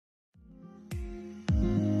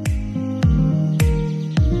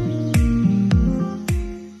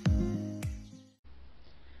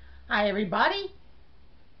Hi everybody,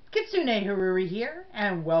 Kitsune Haruri here,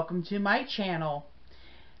 and welcome to my channel.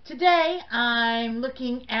 Today I'm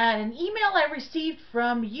looking at an email I received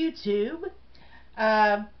from YouTube.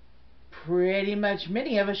 Pretty much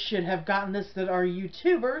many of us should have gotten this that are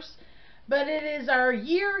YouTubers, but it is our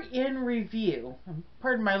year in review.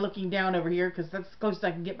 Pardon my looking down over here because that's as close as I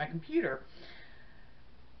can get my computer.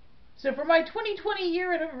 So for my 2020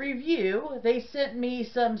 year in review, they sent me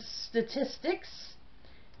some statistics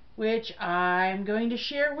which I'm going to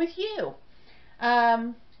share with you.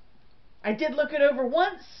 I did look it over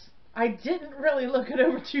once. I didn't really look it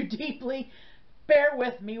over too deeply. Bear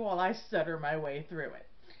with me while I stutter my way through it.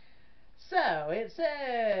 So it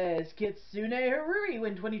says, Kitsune Haruri,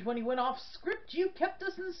 when 2020 went off script, you kept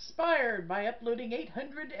us inspired by uploading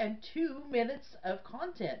 802 minutes of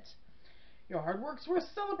content. Your hard work's worth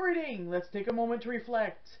celebrating. Let's take a moment to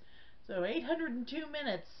reflect. So 802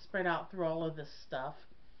 minutes spread out through all of this stuff.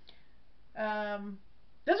 Doesn't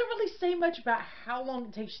really say much about how long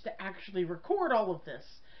it takes to actually record all of this.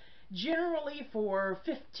 Generally, for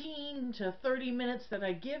 15 to 30 minutes that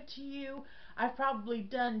I give to you, I've probably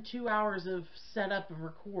done 2 hours of setup and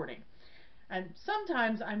recording. And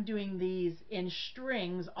sometimes I'm doing these in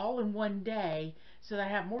strings all in one day so that I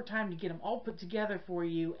have more time to get them all put together for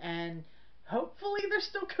you, and hopefully they're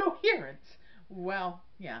still coherent. Well,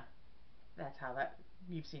 yeah,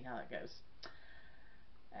 you've seen how that goes.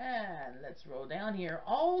 And let's roll down here.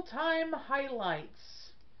 All-time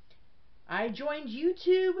highlights. I joined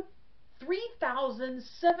YouTube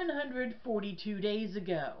 3,742 days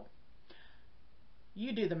ago.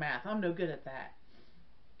 You do the math. I'm no good at that.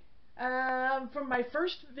 From my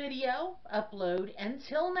first video upload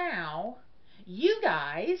until now, you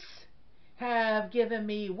guys have given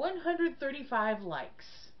me 135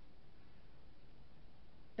 likes.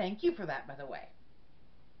 Thank you for that, by the way.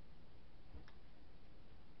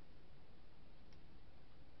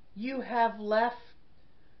 You have left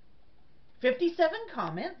 57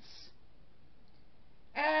 comments,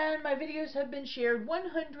 and my videos have been shared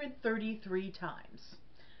 133 times.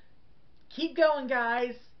 Keep going,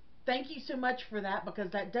 guys. Thank you so much for that,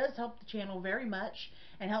 because that does help the channel very much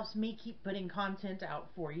and helps me keep putting content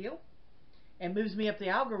out for you and moves me up the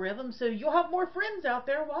algorithm, so you'll have more friends out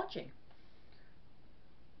there watching.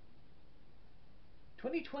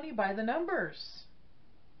 2020 by the numbers.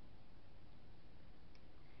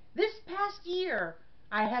 This past year,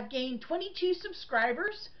 I have gained 22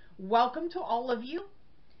 subscribers. Welcome to all of you.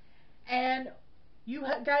 And you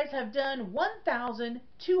guys have done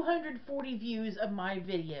 1,240 views of my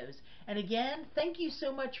videos. And again, thank you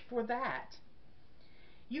so much for that.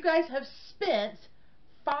 You guys have spent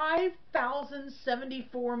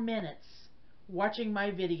 5,074 minutes watching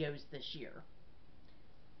my videos this year.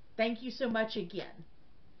 Thank you so much again.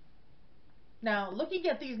 Now, looking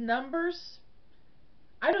at these numbers,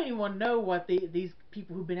 I don't even want to know what these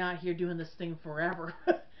people who've been out here doing this thing forever.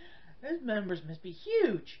 Those numbers must be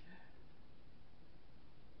huge.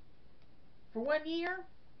 For 1 year,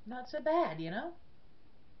 not so bad, you know.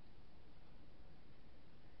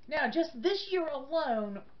 Now, just this year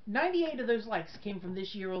alone, 98 of those likes came from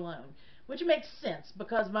this year alone, which makes sense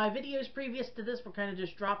because my videos previous to this were kind of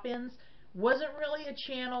just drop-ins. Wasn't really a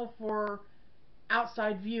channel for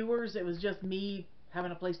outside viewers. It was just me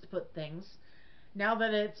having a place to put things. Now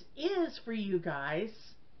that it is for you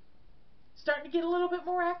guys, starting to get a little bit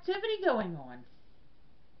more activity going on.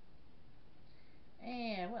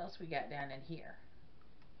 And what else we got down in here?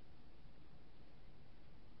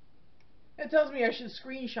 It tells me I should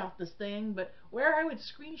screenshot this thing, but where I would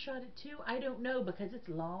screenshot it to, I don't know, because it's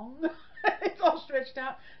long. It's all stretched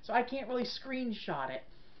out, so I can't really screenshot it.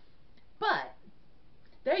 But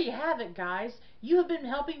there you have it, guys. You have been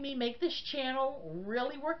helping me make this channel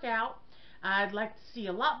really work out. I'd like to see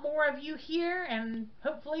a lot more of you here, and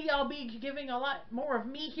hopefully I'll be giving a lot more of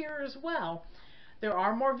me here as well. There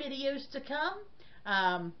are more videos to come.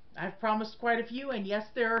 I've promised quite a few, and yes,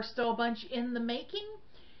 there are still a bunch in the making.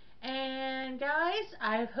 And guys,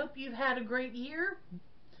 I hope you've had a great year,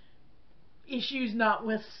 issues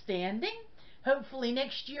notwithstanding. Hopefully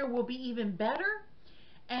next year will be even better.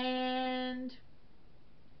 And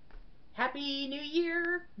Happy New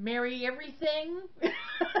Year, Merry everything.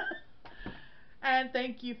 And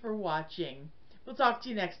thank you for watching. We'll talk to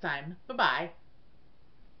you next time. Bye-bye.